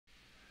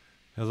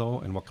Hello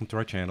and welcome to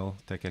our channel,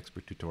 Tech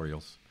Expert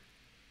Tutorials.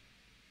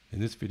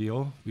 In this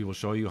video, we will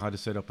show you how to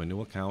set up a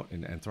new account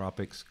in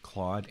Anthropic's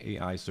Claude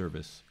AI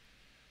service.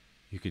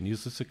 You can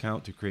use this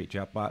account to create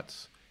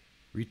chatbots,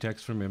 read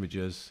text from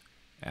images,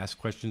 ask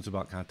questions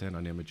about content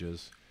on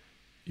images.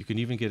 You can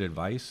even get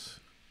advice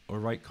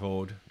or write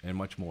code and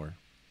much more.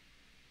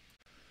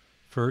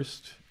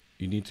 First,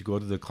 you need to go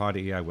to the Claude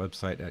AI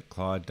website at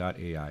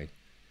claude.ai.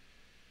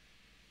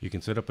 You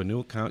can set up a new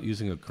account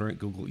using a current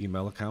Google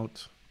email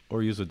account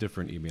or use a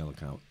different email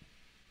account.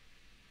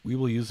 We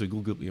will use the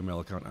Google email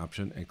account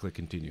option and click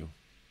Continue.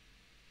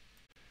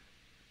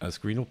 A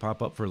screen will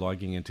pop up for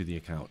logging into the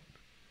account.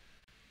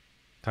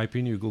 Type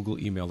in your Google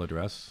email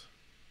address,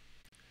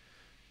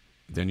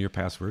 then your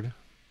password,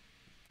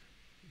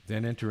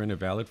 then enter in a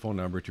valid phone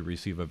number to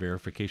receive a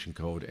verification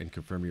code and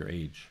confirm your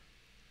age.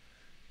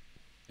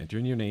 Enter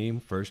in your name,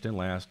 first and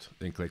last,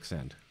 then click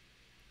Send.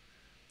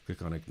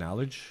 Click on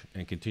Acknowledge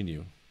and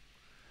Continue.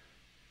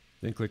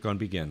 Then click on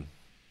Begin.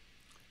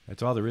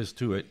 That's all there is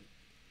to it.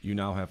 You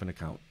now have an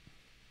account.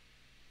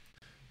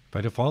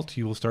 By default,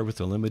 you will start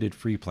with a limited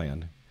free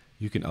plan.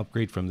 You can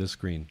upgrade from this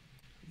screen.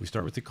 We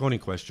start with the coding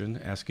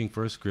question, asking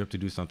for a script to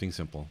do something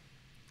simple.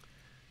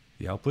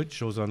 The output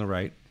shows on the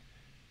right.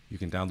 You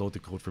can download the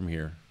code from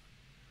here.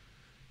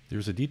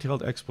 There's a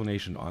detailed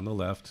explanation on the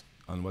left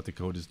on what the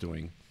code is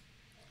doing.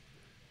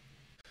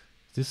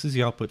 This is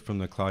the output from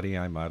the Claude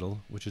AI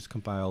model, which has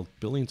compiled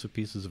billions of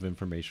pieces of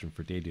information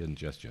for data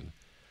ingestion.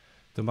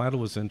 The model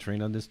was then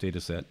trained on this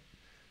dataset.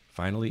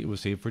 Finally, it was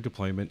saved for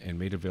deployment and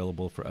made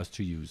available for us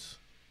to use.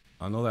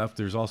 On the left,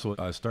 there's also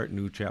a Start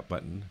New Chat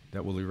button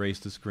that will erase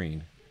the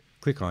screen.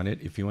 Click on it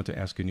if you want to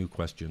ask a new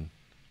question.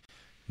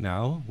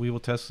 Now, we will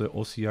test the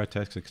OCR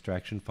text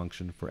extraction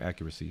function for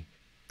accuracy.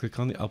 Click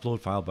on the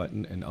Upload File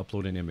button and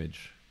upload an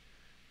image.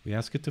 We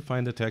ask it to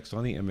find the text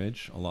on the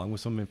image, along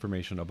with some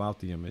information about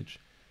the image.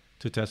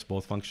 To test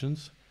both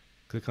functions,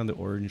 click on the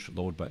orange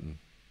Load button.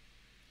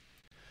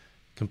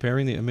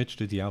 Comparing the image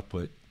to the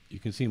output, you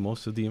can see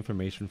most of the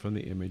information from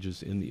the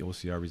images in the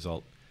OCR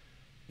result,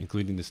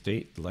 including the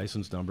state, the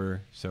license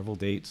number, several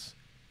dates,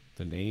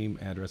 the name,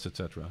 address,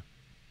 etc.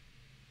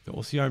 The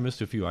OCR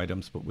missed a few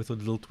items, but with a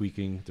little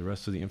tweaking, the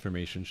rest of the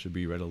information should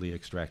be readily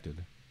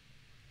extracted.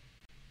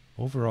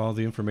 Overall,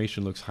 the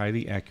information looks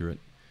highly accurate.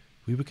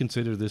 We would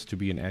consider this to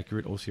be an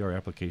accurate OCR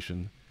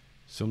application,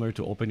 similar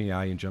to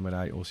OpenAI and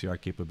Gemini OCR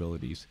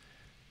capabilities.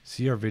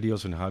 See our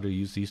videos on how to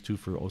use these two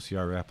for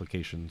OCR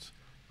applications.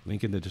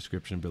 Link in the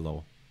description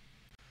below.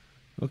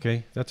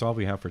 Okay, that's all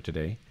we have for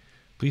today.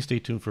 Please stay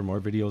tuned for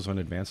more videos on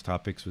advanced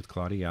topics with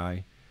Claude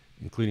AI,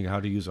 including how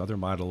to use other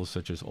models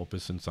such as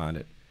Opus and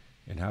Sonnet,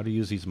 and how to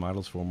use these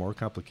models for more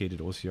complicated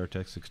OCR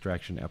text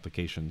extraction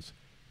applications,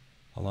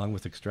 along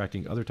with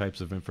extracting other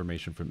types of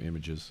information from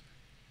images.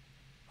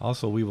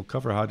 Also, we will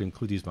cover how to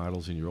include these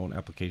models in your own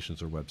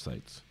applications or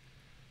websites.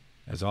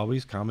 As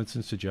always, comments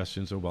and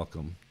suggestions are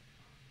welcome.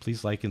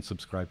 Please like and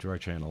subscribe to our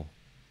channel.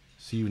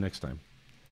 See you next time.